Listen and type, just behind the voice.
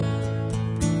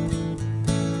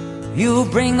You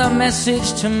bring a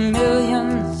message to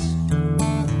millions.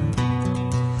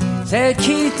 Say,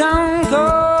 Keith, don't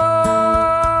go.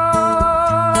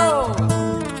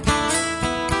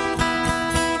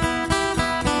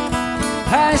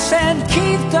 I said,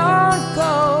 Keith, don't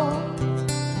go.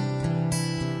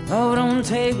 Oh, don't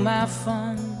take my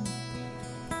fun.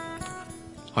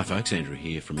 Hi folks, Andrew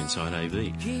here from Inside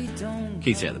AV.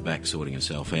 Keith's out the back sorting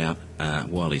himself out.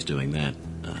 While he's doing that,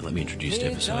 let me introduce to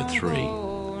episode 3,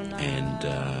 and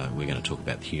we're going to talk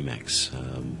about the Humax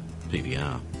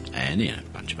PVR and a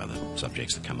bunch of other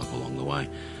subjects that come up along the way.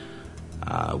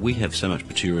 We have so much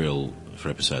material for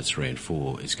episodes 3 and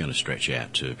 4, it's going to stretch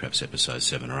out to perhaps episodes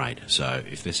 7 or 8. So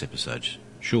if this episode's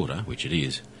shorter, which it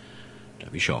is,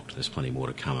 don't be shocked, there's plenty more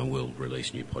to come, and we'll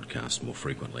release new podcasts more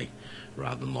frequently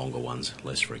rather than longer ones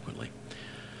less frequently.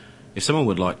 If someone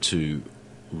would like to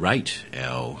rate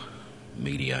our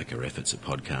mediocre efforts at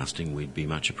podcasting, we'd be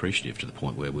much appreciative, to the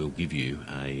point where we'll give you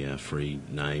a free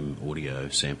name audio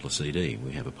sampler CD.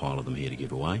 We have a pile of them here to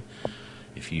give away.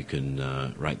 If you can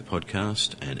rate the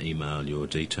podcast and email your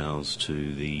details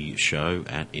to the show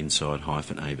at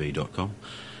inside-av.com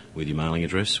with your mailing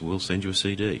address, we'll send you a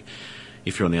CD.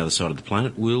 If you're on the other side of the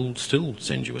planet, we'll still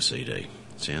send you a CD.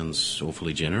 Sounds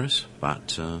awfully generous,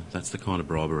 but that's the kind of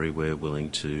bribery we're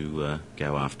willing to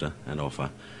go after and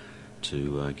offer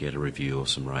to get a review or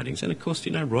some ratings. And of course,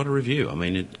 write a review. I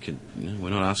mean, we're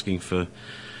not asking for,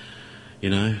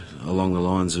 along the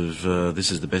lines of this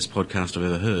is the best podcast I've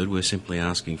ever heard. We're simply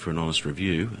asking for an honest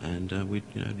review, and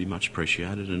it'd be much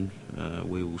appreciated. And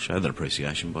we will show that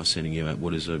appreciation by sending you out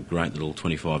what is a great little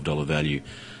 $25 value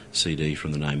CD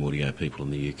from the Name Audio people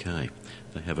in the UK.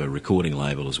 They have a recording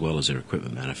label as well as their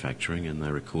equipment manufacturing, and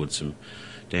they record some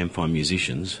damn fine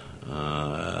musicians,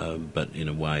 but in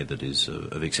a way that is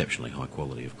of exceptionally high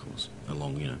quality, of course,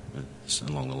 along the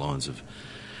lines of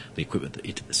the equipment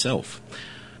itself.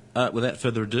 Without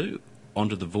further ado, on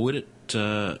to the Void It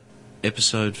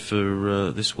episode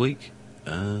for this week,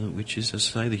 which is, as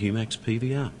I say, the Humax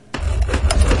PVR.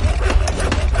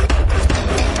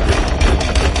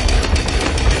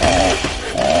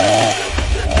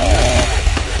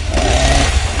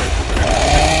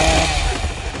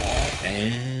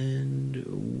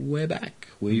 We're back.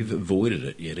 We've voided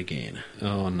it yet again.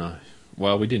 Oh, no.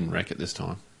 Well, we didn't wreck it this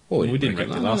time. Oh, we didn't wreck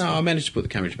it last time. I managed to put the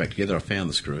carriage back together. I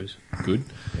found the screws. Good.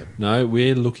 Yep. No,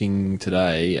 we're looking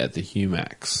today at the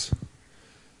Humax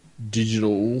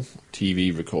digital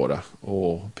TV recorder,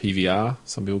 or PVR,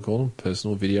 some people call them,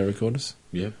 personal video recorders.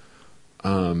 Yep.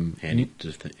 Handy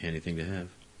thing to have.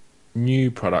 New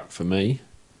product for me.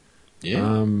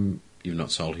 Yeah. You've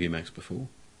not sold Humax before?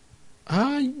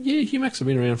 Yeah, Humax have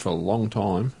been around for a long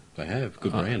time. They have.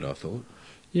 Good brand, I thought.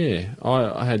 Yeah,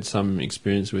 I had some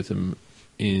experience with them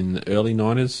in the early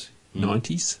 90s,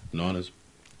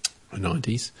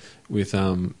 with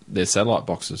their satellite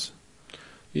boxes.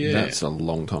 Yeah. That's a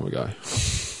long time ago.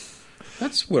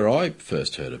 That's where I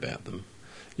first heard about them.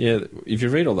 Yeah, if you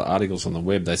read all the articles on the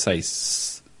web, they say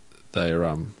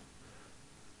they're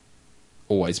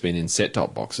always been in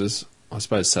set-top boxes. I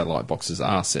suppose satellite boxes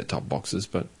are set-top boxes,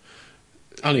 but...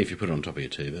 Only if you put it on top of your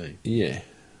TV. Yeah,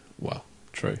 well,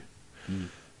 true.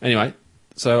 Anyway,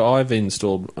 so I've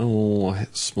installed a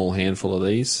small handful of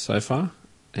these so far,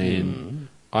 and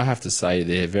I have to say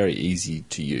they're very easy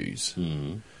to use.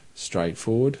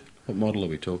 Straightforward. What model are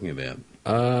we talking about?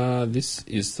 This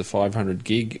is the 500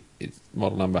 gig. It's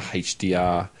model number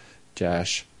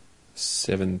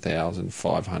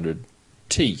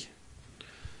HDR-7500T.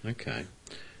 Okay.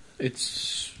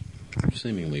 It's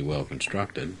seemingly well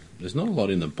constructed. There's not a lot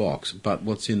in the box, but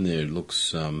what's in there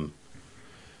looks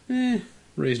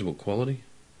reasonable quality.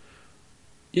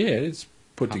 Yeah, it's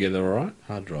put together all right.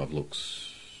 Hard drive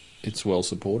looks... It's well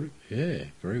supported. Yeah,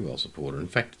 very well supported. In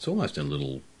fact, it's almost in a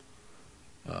little...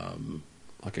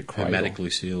 like a cradle. Hermetically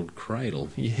sealed cradle.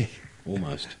 Yeah.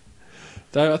 Almost.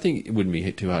 Though I think it wouldn't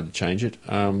be too hard to change it.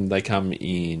 They come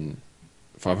in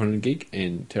 500 gig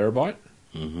and terabyte.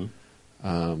 Mm-hmm.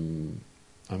 I'm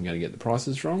going to get the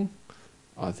prices wrong.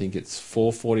 I think it's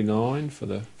 $449 for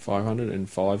the 500 and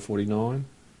 $549.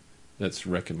 That's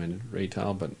recommended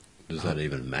retail, but does that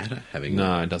even matter?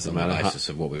 No, it doesn't matter. On the basis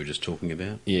of what we were just talking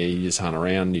about. Yeah, you just hunt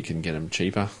around. You can get them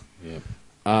cheaper. Yep.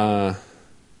 Like you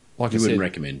I wouldn't said,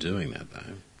 recommend doing that,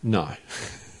 though. No.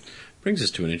 Brings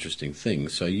us to an interesting thing.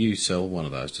 So you sell one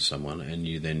of those to someone, and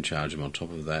you then charge them on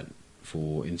top of that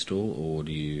for install, or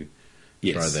do you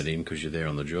throw that in because you're there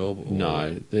on the job? Or?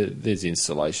 No, there's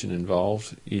installation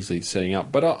involved, usually setting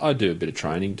up. But I do a bit of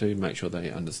training to make sure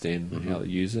they understand how to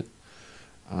use it.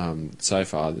 So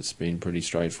far, it's been pretty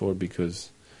straightforward because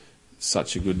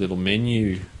such a good little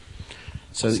menu.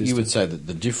 So system. you would say that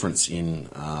the difference in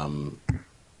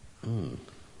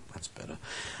that's better.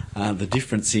 The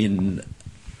difference in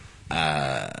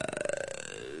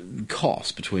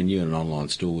cost between you and an online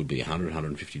store would be $100,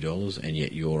 $150, and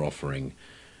yet you're offering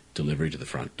delivery to the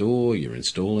front door, you're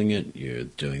installing it, you're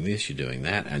doing this, you're doing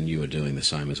that, and you are doing the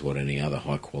same as what any other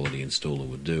high-quality installer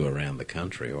would do around the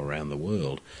country or around the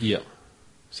world. Yeah.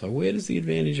 So where does the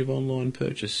advantage of online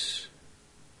purchase,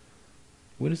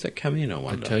 where does that come in, I I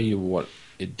wonder? tell you what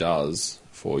it does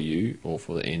for you or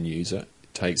for the end user.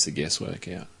 It takes the guesswork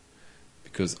out.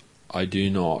 Because I do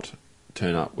not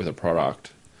turn up with a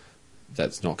product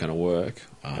that's not going to work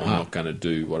or not going to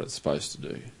do what it's supposed to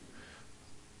do.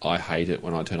 I hate it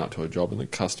when I turn up to a job and the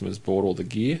customer's bought all the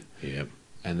gear Yep.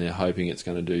 and they're hoping it's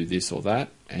going to do this or that.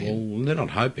 And Well, they're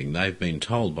not hoping. They've been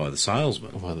told by the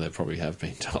salesman. well, they probably have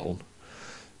been told.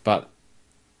 But,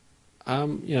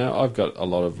 I've got a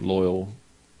lot of loyal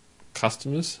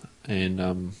customers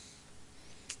and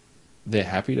they're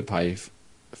happy to pay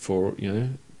for,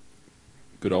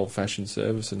 good old-fashioned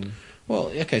service. And Well,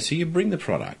 okay, so you bring the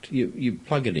product, you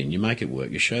plug it in, you make it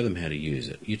work, you show them how to use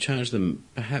it, you charge them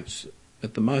perhaps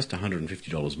at the most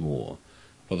 $150 more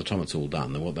by the time it's all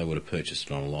done than what they would have purchased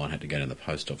it online, had to go down the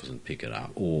post office and pick it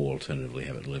up, or alternatively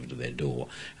have it delivered to their door.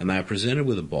 And they are presented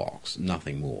with a box,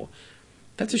 nothing more.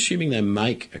 That's assuming they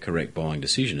make a correct buying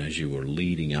decision, as you were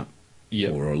leading up,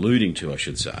 Yep. or alluding to, I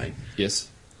should say. yes,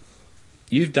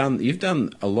 You've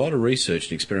done a lot of research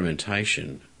and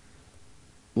experimentation,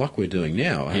 like we're doing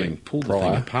now, having pulled the thing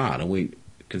prior. apart, and we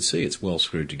can see it's well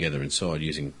screwed together inside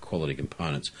using quality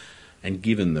components. And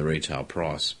given the retail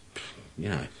price,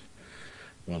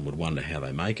 one would wonder how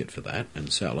they make it for that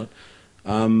and sell it.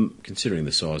 Considering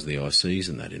the size of the ICs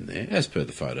and that in there, as per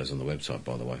the photos on the website,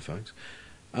 by the way, folks.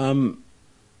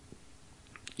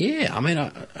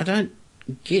 I don't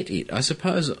get it. I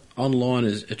suppose online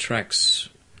attracts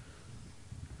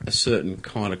a certain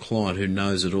kind of client who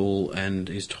knows it all and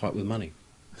is tight with money.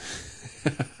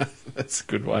 that's a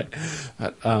good way.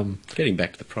 But, Getting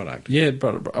back to the product. yeah,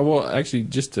 but well, actually,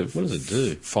 just to What does it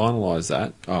do? finalise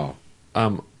that, Oh,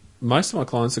 most of my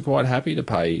clients are quite happy to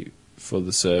pay for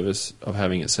the service of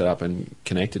having it set up and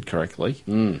connected correctly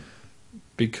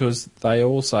because they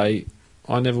all say,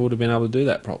 I never would have been able to do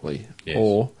that properly. Yes.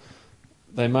 Or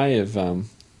they may have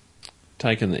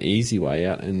taken the easy way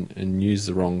out and used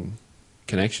the wrong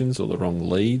connections or the wrong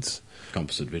leads.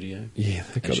 composite video, Yeah,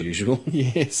 they've got as it. usual.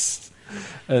 Yes.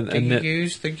 And Do you that,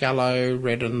 use the yellow,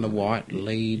 red and the white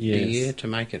lead Yes. here to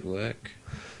make it work?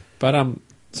 but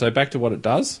so back to what it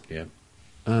does. Yeah,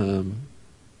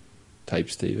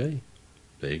 Tapes TV.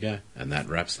 there you go. And that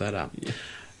wraps that up.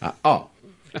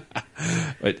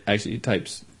 It actually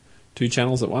tapes 2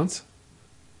 channels at once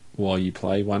while you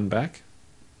play one back.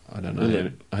 I don't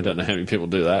know. I don't know how many people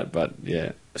do that, but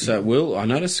yeah. So, Will, I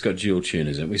noticed it's got dual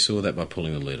tuners in it. We saw that by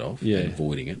pulling the lid off Yeah. and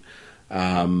voiding it.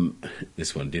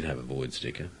 This one did have a void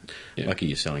sticker. Yeah. Lucky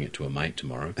you're selling it to a mate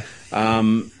tomorrow.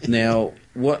 Now,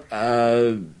 what?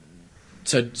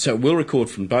 So we'll record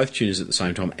from both tuners at the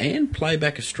same time and play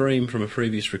back a stream from a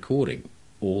previous recording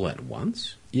all at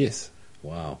once. Yes.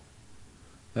 Wow,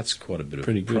 that's quite a bit of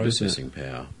Pretty good, isn't it? processing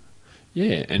power.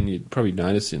 Yeah, and you'd probably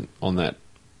notice on that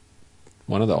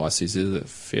one of the ICs is a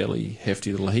fairly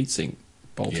hefty little heatsink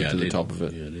bolted to the top of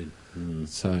it. Yeah, I did. Mm.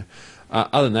 So,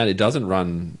 other than that, it doesn't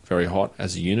run very hot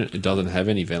as a unit. It doesn't have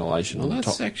any ventilation Well, on the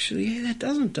that's top. actually, that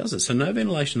doesn't, does it? So no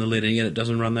ventilation in the lid, and yet it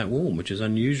doesn't run that warm, which is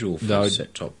unusual for Though a it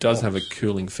set-top does box. have a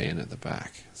cooling fan at the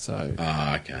back. So,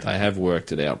 okay. they have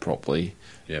worked it out properly.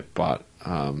 Yep. But,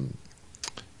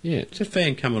 yeah, Is that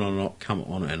fan come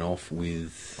on and off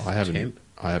with I haven't temp?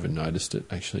 noticed it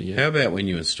actually yet. How about when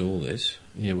you install this?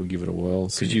 Yeah, we'll give it a whirle.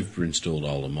 Because you've installed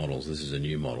older models. This is a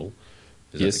new model.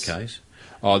 Is Yes. that the case?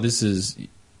 Oh, this is.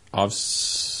 I've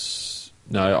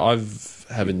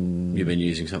haven't. You've been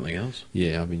using something else?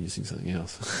 Yeah, I've been using something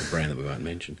else. A brand that we won't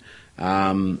mention.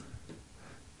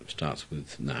 Starts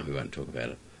with... No, we won't talk about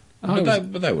it. Oh,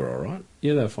 But they were all right.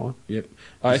 Yeah, they're fine. Yep.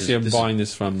 I'm buying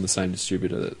this from the same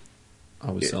distributor that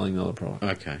I was selling the other product.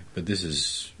 Okay, but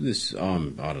this. I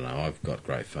don't know. I've got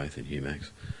great faith in Humax.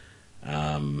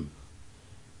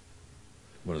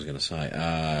 What was I going to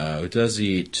say? Does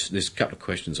it? There's a couple of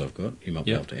questions I've got. You might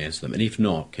be able to answer them, and if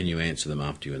not, can you answer them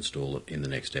after you install it in the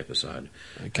next episode?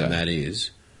 Okay. And that is,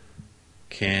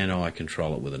 can I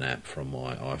control it with an app from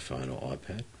my iPhone or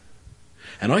iPad?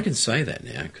 And I can say that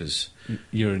now because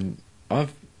You're in.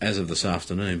 I've, as of this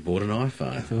afternoon, bought an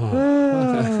iPhone.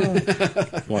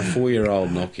 Oh. My 4-year-old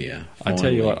Nokia. I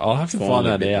tell you what, I'll have to find finally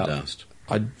that bit the out. dust.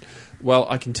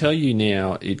 I can tell you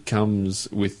now. It comes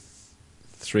with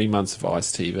 3 months of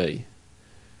ICE TV.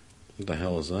 What the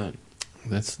hell is that?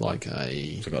 That's like a...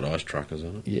 It's got ice truckers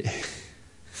on it. Yeah.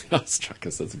 Ice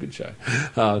Truckers, that's a good show.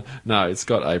 No, it's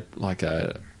got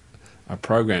a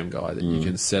program guide that you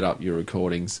can set up your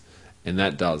recordings, and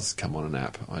that does come on an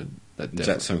app. Is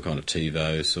that some kind of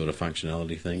TiVo sort of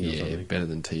functionality thing? Or something? Better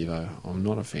than TiVo. I'm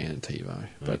not a fan of TiVo.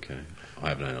 But okay. I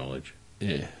have no knowledge.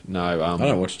 Yeah, no. I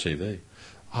don't watch TV.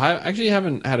 I actually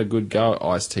haven't had a good go at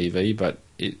Ice TV, but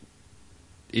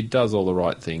it does all the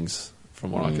right things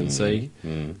from what I can see.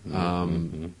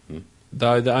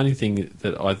 Though the only thing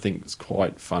that I think is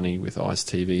quite funny with Ice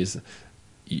TV is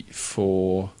I'm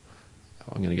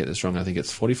going to get this wrong, I think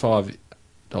it's $45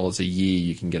 a year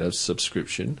you can get a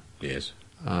subscription. Yes.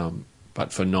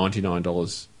 But for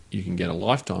 $99 you can get a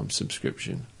lifetime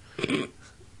subscription.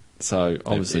 So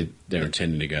obviously they're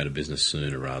intending to go to business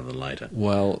sooner rather than later.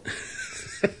 Well,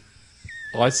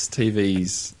 Ice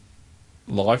TV's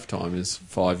lifetime is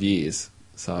 5 years,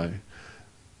 so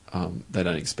they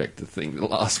don't expect the thing to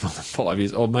last more than 5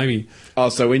 years, or maybe. Oh,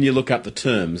 so when you look up the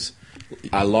terms,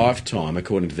 a lifetime,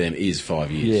 according to them, is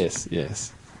 5 years.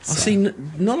 Yes. I see.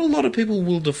 Not a lot of people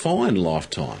will define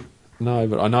lifetime. No,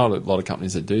 but I know a lot of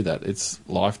companies that do that. It's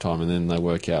lifetime, and then they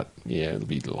work out. Yeah, it'll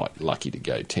be lucky to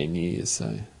go 10 years.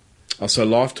 So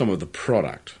lifetime of the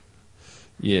product.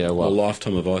 Yeah, well, or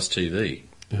lifetime of Ice TV.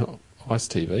 Ice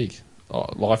TV,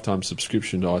 lifetime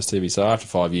subscription to Ice TV. So after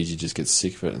 5 years, you just get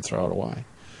sick of it and throw it away.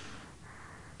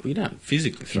 Well, you don't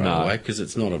physically throw it away because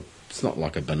it's not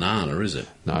like a banana, is it?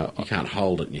 No, you can't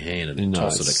hold it in your hand and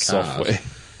toss it at cars. Software.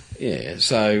 Yeah,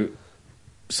 so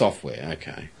software.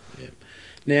 Okay. Yeah.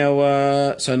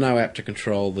 Now, so no app to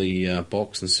control the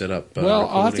box and set up. Well,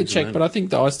 I'll have to check, but I think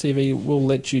the Ice TV will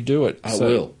let you do it. Oh, it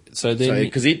will. So then,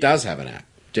 because it does have an app,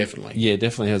 definitely. Yeah,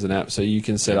 definitely has an app, so you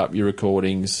can set up your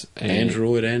recordings.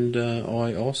 Android and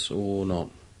iOS or not?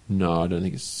 No, I don't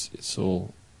think it's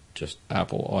all just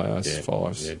Apple iOS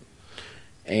 5s.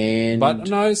 Yeah. But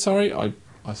no, sorry, I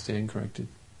stand corrected.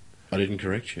 I didn't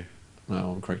correct you.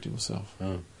 No, I'm correcting myself.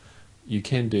 Oh. You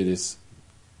can do this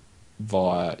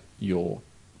via your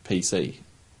PC,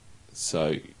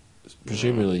 so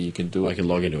presumably you can do it. I can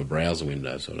log into a browser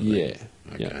window, sort of thing. Yeah,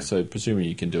 okay. Yeah. So presumably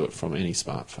you can do it from any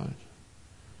smartphone.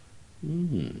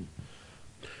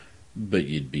 But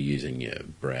you'd be using your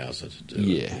browser to do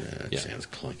it. Yeah. Sounds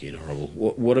clunky and horrible.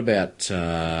 What about,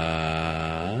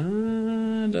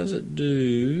 does it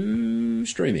do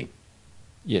streaming?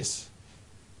 Yes.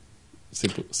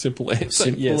 Simple answer.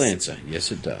 Simple answer.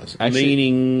 Yes, it does. Actually,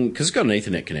 meaning, because it's got an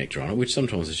Ethernet connector on it, which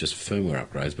sometimes is just firmware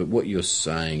upgrades, but what you're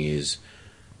saying is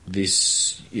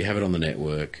this, you have it on the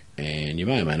network, and you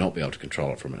may or may not be able to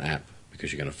control it from an app,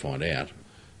 because you're going to find out.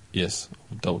 Yes,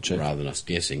 double check. Rather than us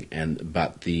guessing.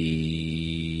 But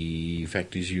the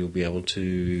fact is you'll be able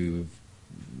to,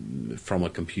 from a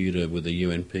computer with a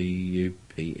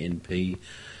UPnP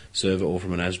server or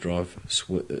from an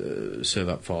ASDrive, serve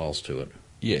up files to it.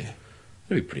 Yeah.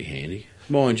 That'd be pretty handy.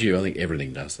 Mind you, I think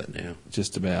everything does that now.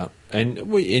 Just about. And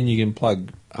you can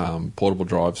plug portable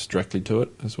drives directly to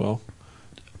it as well.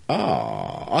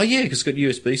 Oh yeah, because it's got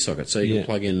USB sockets, so you can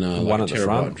plug in one like at a the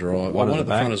front, terabyte drive. one at at the the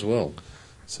front back as well.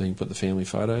 So you can put the family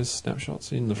photos,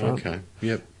 snapshots in the front. Okay,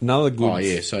 yep. Another good... Oh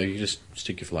yeah, so you just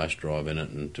stick your flash drive in it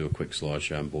and do a quick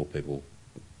slideshow and bore people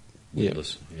with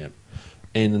us. Yep.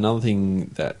 And another thing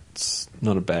that's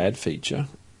not a bad feature,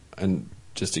 and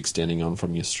just extending on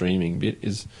from your streaming bit,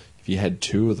 is if you had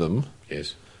two of them,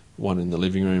 yes, one in the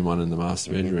living room, one in the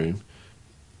master bedroom,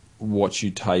 what you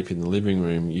tape in the living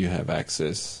room, you have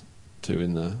access to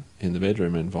in the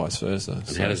bedroom, and vice versa.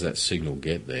 And how does that signal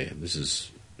get there? This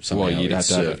is somehow it's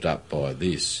served up by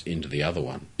this into the other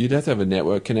one. You'd have to have a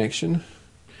network connection.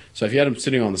 So if you had them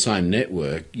sitting on the same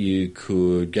network, you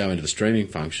could go into the streaming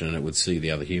function and it would see the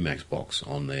other Humax box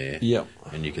on there. Yep.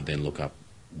 And you could then look up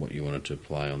what you wanted to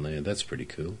play on there. That's pretty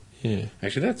cool. Yeah.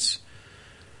 Actually,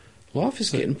 life is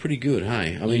getting pretty good,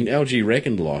 hey? I mean, LG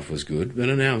reckoned life was good, but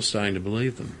now I'm starting to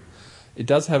believe them. It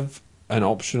does have an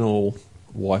optional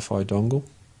Wi-Fi dongle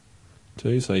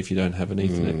too, so if you don't have an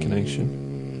Ethernet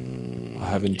connection. I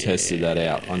haven't tested that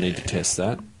out. I need to test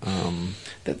that.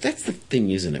 That's the thing,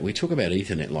 isn't it? We talk about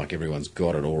Ethernet like everyone's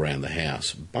got it all around the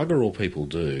house. Bugger all people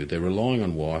do. They're relying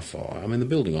on Wi-Fi. I mean, the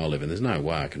building I live in, there's no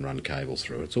way I can run cables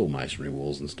through it. It's all masonry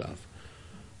walls and stuff.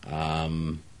 I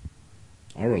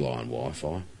rely on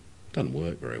Wi-Fi. Doesn't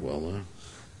work very well, though.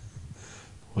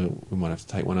 Well, we might have to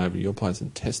take one over to your place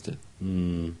and test it.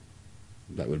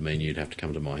 That would mean you'd have to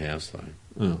come to my house, though.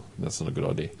 Oh, that's not a good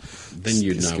idea. Then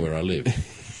you'd know where I live.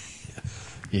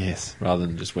 Yes, rather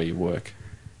than just where you work.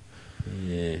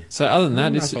 Yeah. So other than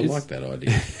that, I like that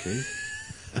idea, Keith.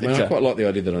 I mean, I quite like the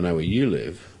idea that I know where you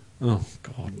live. Oh,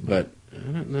 God. But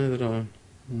I don't know that I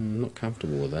Not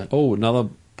comfortable with that. Oh, another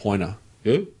pointer.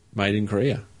 Who? Made in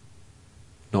Korea.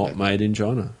 Not made in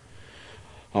China.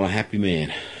 I'm a happy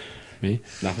man. Me.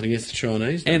 Nothing against the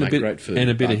Chinese. They And make great food. and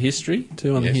a bit but- of history,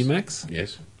 too, on Yes. the Humax.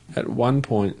 Yes. At one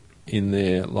point in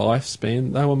their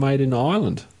lifespan, they were made in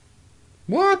Ireland.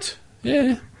 What?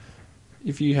 Yeah.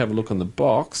 If you have a look on the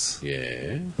box,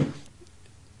 Yeah.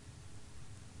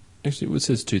 actually it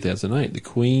says 2008, the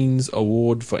Queen's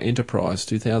Award for Enterprise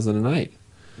 2008.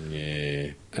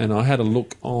 Yeah. And I had a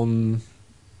look on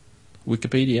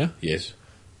Wikipedia, Yes.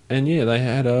 and yeah, they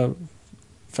had a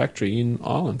factory in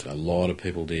Ireland. A lot of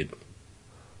people did.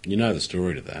 You know the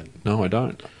story to that. No, I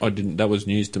don't. I didn't. That was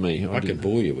news to me. I could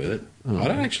bore you with it. Oh. I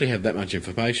don't actually have that much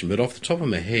information, but off the top of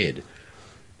my head,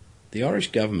 the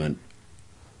Irish government,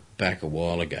 back a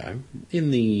while ago, in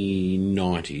the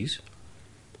 90s,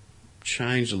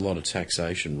 changed a lot of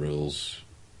taxation rules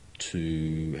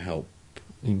to help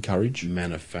encourage.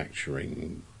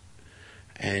 manufacturing.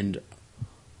 And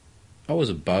I was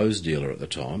a Bose dealer at the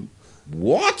time.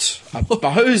 What? A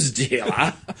Bose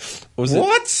dealer? Was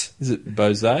What? Is it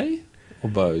Bose or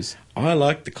Bose? I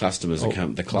like the customers that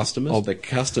come. The customers, Oh. the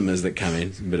customers that come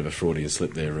in. A bit of a Freudian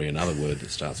slip there. Another word that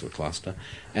starts with cluster,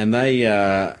 and they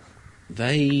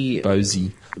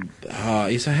Bosey.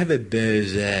 yes, I have a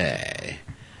Bose.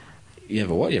 You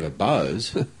have a what? You have a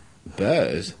Bose,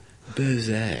 Bose,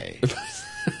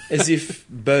 as if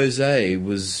Bose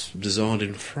was designed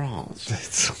in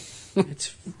France.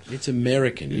 It's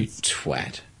American, you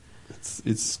twat.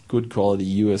 It's good quality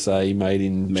USA made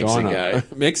in China.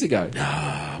 Mexico.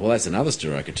 Well, that's another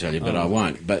story I could tell you, but I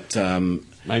won't. But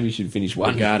Maybe you should finish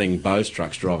one. regarding Bose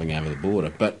trucks driving over the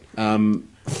border. But I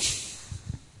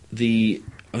think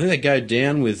they go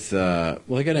down with they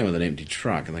go down with an empty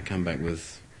truck and they come back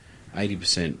with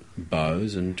 80%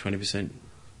 Bose and 20%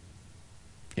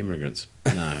 immigrants.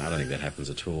 No, I don't think that happens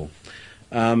at all.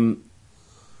 Bose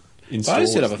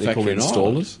set up a They're called factory in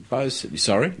installers. Ireland. Bose,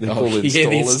 sorry, They're called the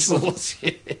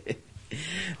installers.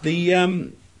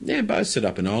 installers. The Bose set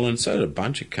up in Ireland. So did a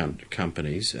bunch of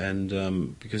companies, and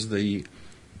because The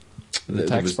there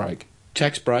tax was break.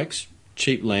 tax breaks,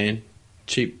 cheap land,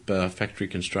 cheap factory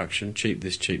construction, cheap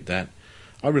this, cheap that.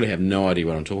 I really have no idea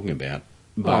what I'm talking about.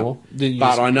 But, well, then you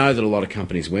but just- I know that a lot of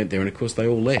companies went there, and of course they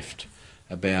all left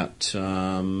about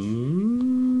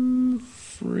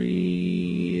 3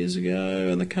 years ago,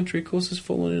 and the country, of course, has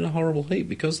fallen in a horrible heap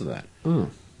because of that. Oh.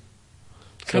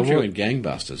 Country what- went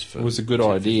gangbusters for. It was a good 10,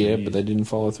 idea, 15 but they years. didn't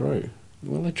follow through.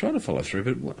 Well, they tried to follow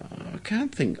through, but I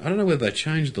can't think. I don't know whether they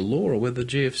changed the law or whether the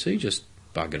GFC just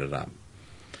buggered it up.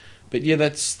 But yeah,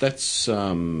 that's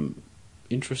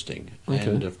interesting. Okay.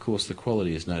 And of course, the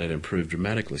quality has no doubt improved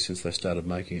dramatically since they started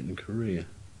making it in Korea.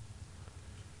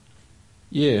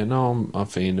 Yeah, no, I'm a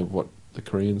fan of what the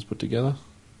Koreans put together.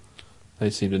 They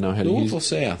seem to know how to North use or it.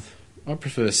 south? I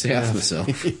prefer south myself.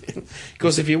 Of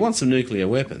course, if you want some nuclear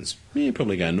weapons, you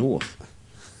probably go north.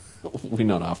 We're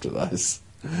not after those.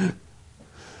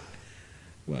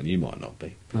 Well, you might not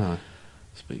be. No.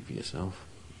 Speak for yourself.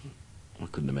 I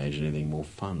couldn't imagine anything more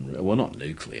fun. Well, not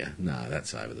nuclear. No,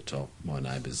 that's over the top. My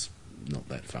neighbour's not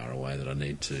that far away that I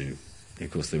need to.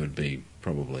 Of course, there would be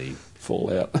probably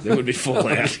Fallout. there would be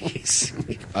fallout. Yes,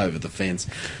 over the fence.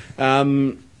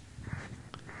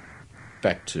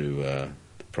 Back to the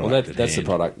product. Well, at that's the hand.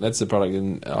 product. That's the product,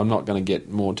 and I'm not going to get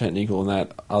more technical than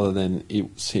that. Other than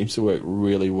it seems to work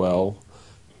really well.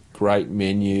 Great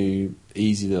menu,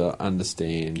 easy to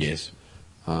understand. Yes.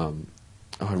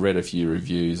 I read a few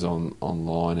reviews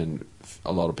online, and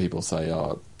a lot of people say,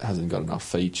 "Oh, it hasn't got enough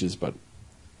features," but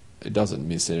it doesn't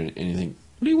miss anything.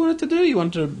 What do you want it to do? You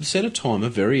want to set a timer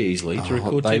very easily to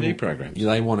record TV programs.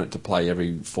 They want it to play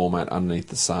every format underneath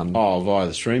the sun. Oh, via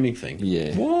the streaming thing.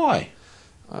 Yeah. Why?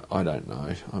 I don't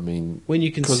know. I mean, When you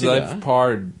because consider they've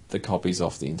pirated the copies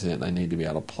off the internet, they need to be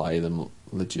able to play them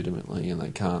legitimately, and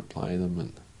they can't play them.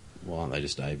 And why aren't they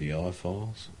just AVI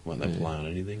files? Won't they Yeah. play on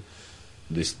anything?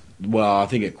 I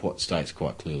think it states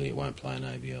quite clearly it won't play an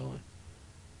AVI.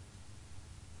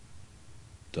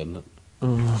 Doesn't it?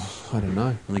 I don't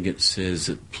know. I think it says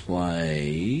it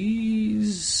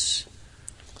plays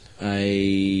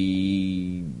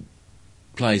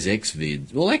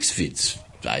XVids. Well, XVids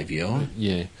AVI.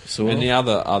 Yeah. Sort And of.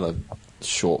 the other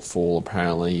shortfall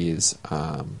apparently is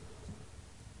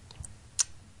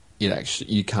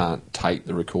you can't take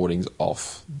the recordings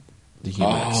off the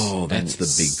Humax. Oh, that's and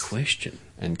the big question.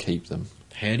 And keep them.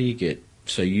 How do you get...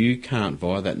 So you can't,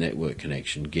 via that network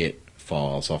connection, get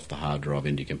files off the hard drive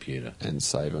into your computer? And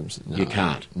save them. No, You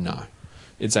can't? No.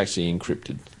 It's actually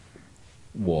encrypted.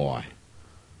 Why?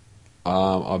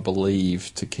 I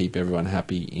believe to keep everyone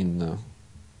happy in the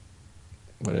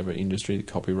whatever industry, the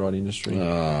copyright industry.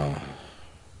 Ah.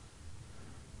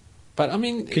 But I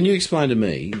mean, Can you explain to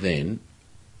me then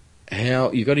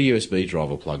how you've got a USB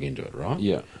drive or plug into it, right?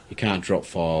 Yeah. You can't drop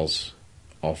files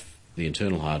off the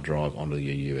internal hard drive onto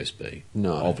your USB.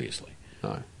 No. Obviously.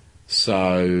 No.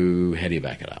 So how do you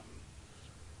back it up?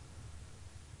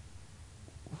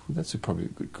 That's probably a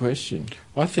good question.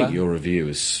 I think But- your review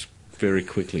is very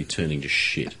quickly turning to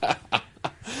shit.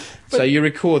 So you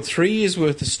record 3 years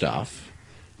worth of stuff.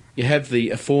 You have the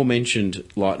aforementioned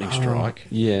lightning strike,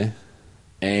 Yeah.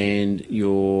 and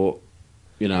your,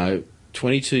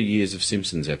 22 years of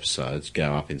Simpsons episodes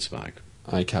go up in smoke.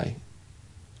 Okay.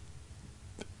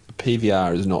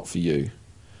 PVR is not for you.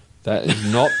 That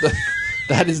is not the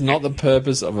that is not the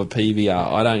purpose of a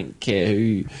PVR. I don't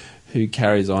care who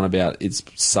carries on about it's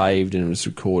saved and it's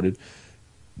recorded.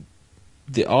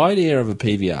 The idea of a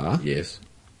PVR Yes.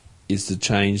 is to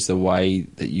change the way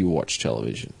that you watch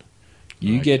television.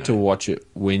 You get to Okay. watch it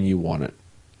when you want it.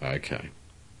 Okay.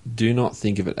 Do not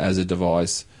think of it as a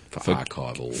device For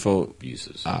archival for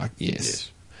uses.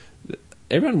 yes.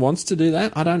 Everyone wants to do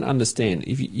that. I don't understand.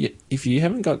 If you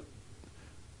haven't got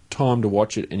time to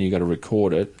watch it and you got to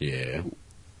record it Yeah.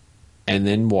 and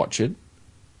then watch it,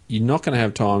 you're not going to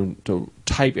have time to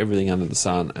tape everything under the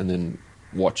sun and then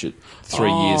watch it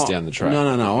 3 years down the track.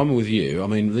 No. I'm with you. I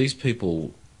mean, these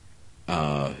people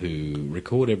who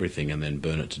record everything and then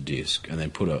burn it to disc and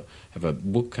then have a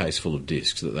bookcase full of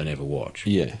discs that they never watch.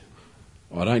 Yeah.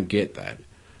 I don't get that.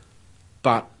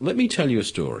 But let me tell you a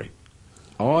story.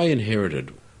 I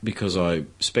inherited, because I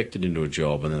spec'd it into a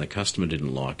job and then the customer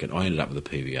didn't like it, I ended up with a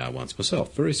PVR once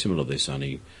myself. Very similar to this,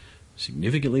 only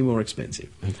significantly more expensive.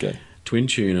 Okay. Twin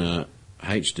tuner,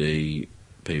 HD,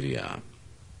 PVR,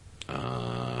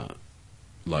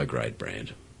 low grade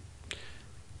brand.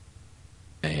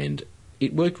 And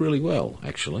it worked really well,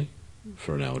 actually,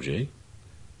 for an LG.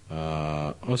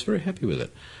 I was very happy with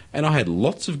it. And I had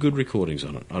lots of good recordings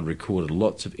on it. I'd recorded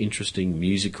lots of interesting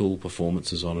musical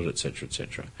performances on it, etc.,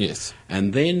 etc. Yes.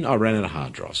 And then I ran out of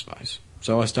hard drive space.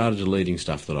 So I started deleting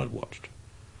stuff that I'd watched.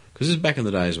 Because this is back in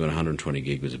the days when 120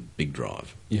 gig was a big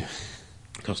drive. Yeah.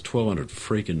 It cost $1,200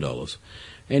 freaking dollars.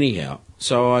 Anyhow,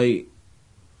 so I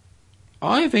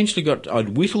eventually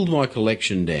I'd whittled my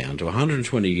collection down to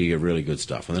 120 gig of really good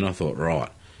stuff. And then I thought, right,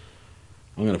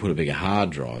 I'm going to put a bigger hard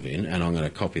drive in and I'm going to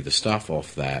copy the stuff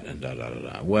off that and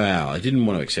da-da-da-da. Wow, I didn't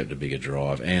want to accept a bigger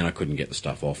drive and I couldn't get the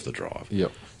stuff off the drive.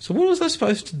 Yep. So what was I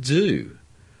supposed to do?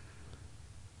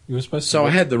 You were supposed to. So I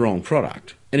had the wrong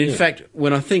product. And in Yeah. fact,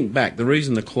 when I think back, the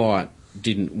reason the client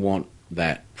didn't want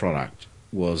that product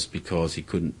was because he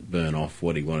couldn't burn off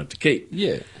what he wanted to keep.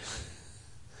 Yeah.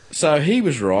 So he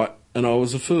was right and I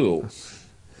was a fool.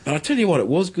 And I tell you what, it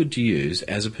was good to use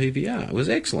as a PVR. It was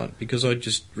excellent because I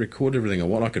just record everything I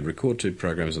want. I could record 2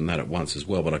 programs on that at once as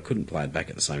well, but I couldn't play it back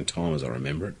at the same time as I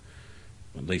remember it.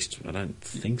 At least I don't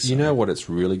think so. You know what it's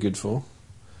really good for?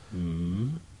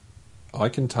 I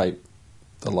can tape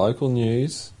the local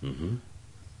news,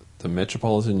 the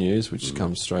metropolitan news, which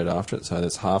comes straight after it. So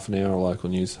there's half an hour of local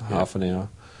news, half an hour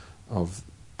of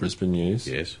Brisbane news.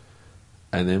 Yes.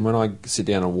 And then when I sit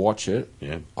down and watch it,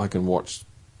 Yeah. I can watch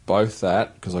both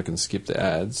that, because I can skip the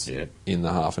ads, Yeah. in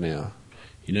the half an hour.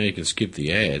 You know, you can skip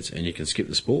the ads and you can skip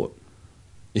the sport.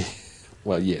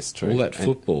 Well, yes, true. All that And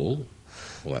football,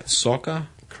 all that soccer.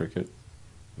 cricket.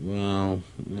 Well,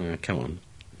 come on.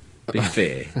 Be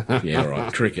fair. Yeah, all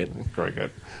right. Cricket.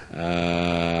 Cricket.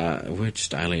 We're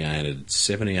just alienated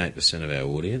 78% of our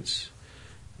audience.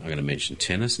 I'm going to mention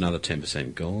tennis, another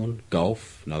 10% gone.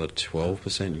 Golf, another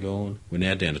 12% gone. We're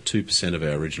now down to 2% of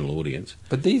our original audience.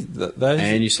 But those...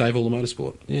 And you save all the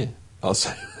motorsport, yeah. I'll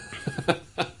say...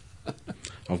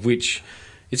 of which...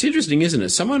 It's interesting, isn't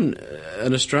it?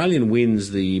 An Australian wins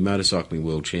the Motorcycling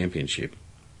World Championship,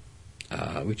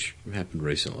 which happened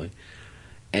recently,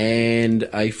 and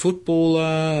a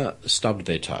footballer stubbed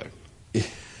their toe.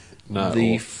 No,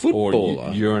 The or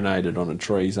footballer- urinated on a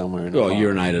tree somewhere in Well, the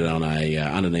urinated on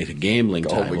underneath a gambling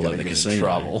God, we're table gonna at the get in casino.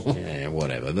 trouble. Yeah,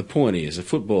 whatever. The point is, the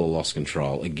footballer lost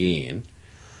control again.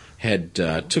 Had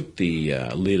took the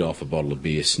lid off a bottle of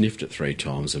beer, sniffed it 3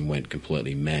 times, and went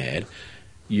completely mad.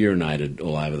 Urinated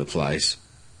all over the place,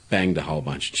 banged a whole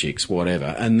bunch of chicks,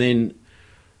 whatever, and then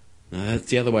that's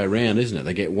the other way around, isn't it?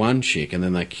 They get one chick and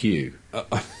then they queue,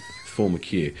 form a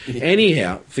queue.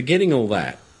 Anyhow, forgetting all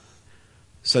that.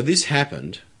 So this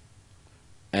happened,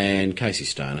 and Casey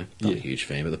Stoner, not a huge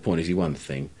fan, but the point is he won the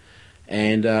thing.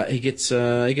 And he gets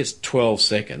 12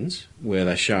 seconds where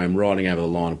they show him riding over the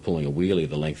line and pulling a wheelie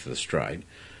the length of the straight.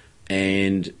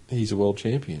 And He's a world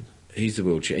champion. he's the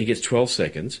world champion. He gets 12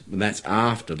 seconds, and that's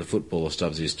after the footballer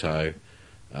stubs his toe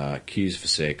Q's for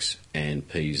sex, and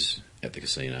P's at the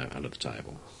casino under the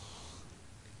table.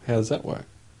 How does that work?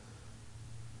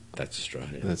 That's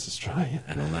Australia. That's Australia.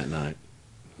 And on that note,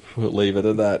 We'll leave it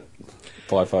at that.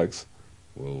 Bye, folks.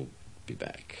 we'll be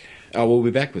back. Oh, we'll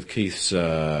be back with Keith's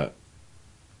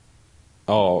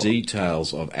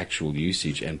details of actual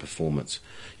usage and performance.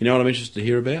 You know what I'm interested to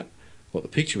hear about? What the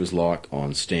picture was like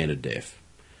on standard def.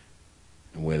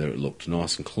 And whether it looked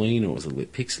nice and clean, or was it a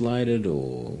bit pixelated,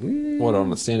 or... What,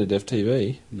 on a standard def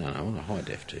TV? No, on a high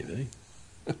def TV.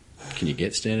 Can you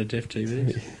get standard def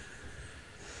TVs?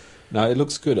 No, it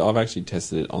looks good. I've actually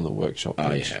tested it on the workshop Oh, you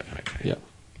page. have, okay.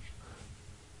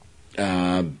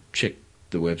 Yeah. Check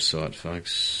the website,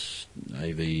 folks.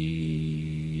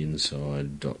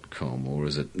 avinside.com, or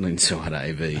is it Inside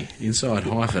AV?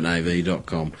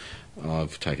 Inside-AV.com.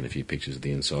 I've taken a few pictures of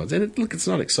the insides, and it's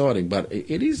not exciting, but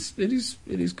it is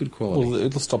good quality. Well,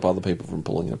 it'll stop other people from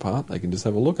pulling it apart. They can just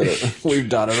have a look at it. We've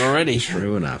done it already.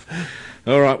 True enough.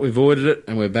 All right, we've ordered it,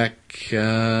 and we're back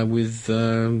with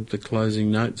the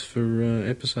closing notes for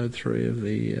episode 3 of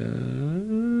the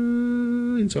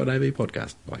Inside AV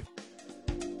podcast. Bye.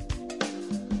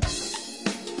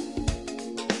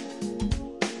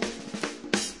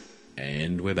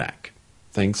 And we're back.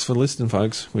 Thanks for listening,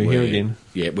 folks. We're here again.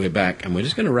 Yeah, we're back, and we're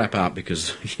just going to wrap up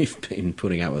because you've been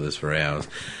putting up with us for hours.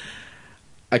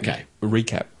 Okay.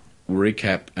 Recap.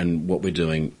 And what we're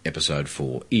doing, episode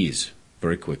 4, is,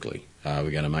 very quickly, we're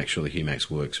going to make sure the Humax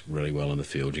works really well in the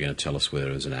field. You're going to tell us whether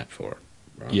there's an app for it.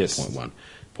 Right? Yes. Point 1.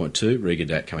 Point 2, Riga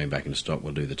DAC coming back into stock.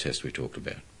 We'll do the test we talked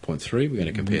about. Point 3, we're going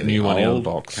to compare New the one, old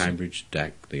box. Cambridge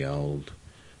DAC, the old,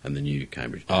 and the new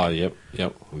Cambridge DAC. Oh, yep.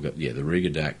 We've got, the Riga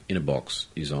DAC in a box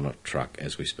is on a truck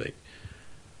as we speak.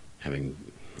 Having,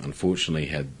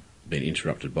 unfortunately, been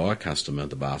interrupted by a customer,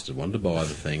 the bastard wanted to buy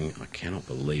the thing. I cannot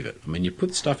believe it. I mean, you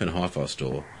put stuff in a hi-fi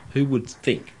store, who would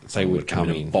think They would come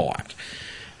in and buy it?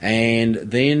 And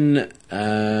then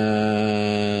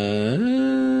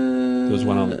There was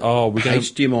one on... Oh, we're going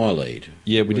to... HDMI lead.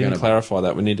 Yeah, we didn't clarify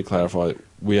that. We need to clarify.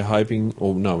 We're hoping...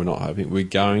 Or no, we're not hoping. We're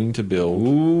going to build...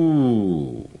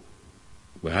 Ooh.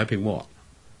 We're hoping what?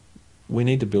 We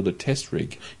need to build a test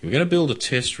rig. We're going to build a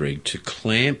test rig to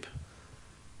clamp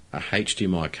a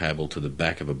HDMI cable to the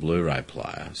back of a Blu-ray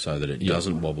player so that it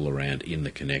doesn't wobble around in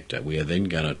the connector. We are then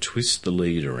going to twist the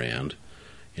lead around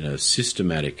in a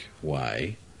systematic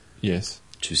way Yes.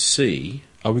 to see...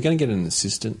 Are we going to get an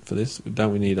assistant for this?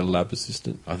 Don't we need a lab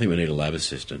assistant? I think we need a lab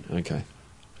assistant. Okay.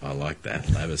 I like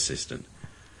that, lab assistant.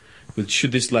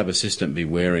 Should this lab assistant be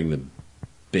wearing the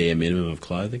bare minimum of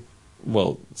clothing?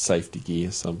 Well, safety gear,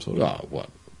 some sort of... Oh,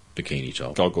 what? Bikini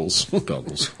top. Goggles.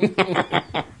 Goggles.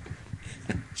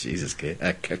 Jesus,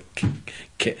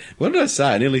 what did I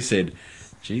say? I nearly said,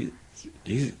 Jesus,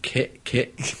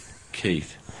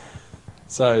 Keith.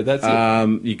 So that's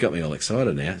it. You got me all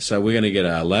excited now. So we're going to get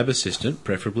a lab assistant,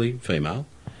 preferably female,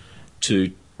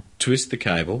 to twist the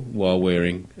cable while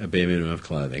wearing a bare minimum of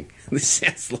clothing. This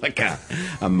sounds like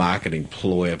a marketing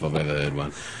ploy if I've ever heard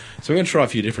one. So we're going to try a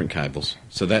few different cables.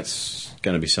 So that's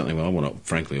going to be something I want to,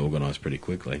 frankly, organise pretty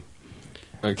quickly.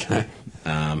 Okay.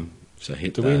 So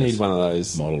hit Do we need one of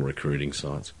those model recruiting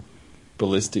sites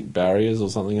ballistic barriers or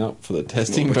something up for the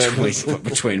testing purpose?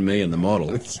 between me and the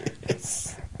model?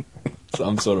 Yes.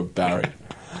 Some sort of barrier.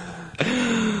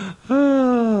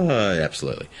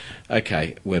 Absolutely.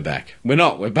 Okay, we're back. We're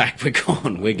not. We're back. We're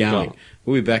gone. We're going.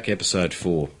 We'll be back episode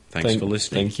 4. Thanks for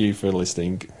listening. Thank you for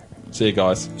listening. See you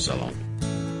guys. So long.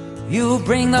 You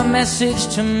bring the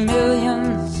message to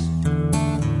millions.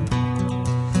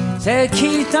 Say,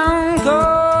 Keith, don't go.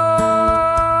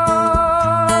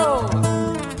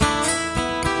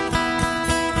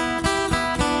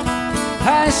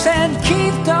 I said,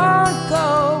 Keith, don't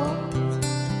go.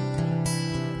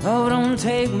 Oh, don't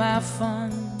take my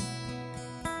fun.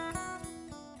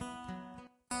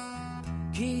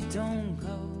 Keith, don't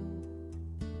go.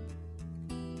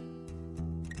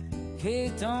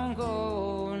 Keith, don't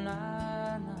go now.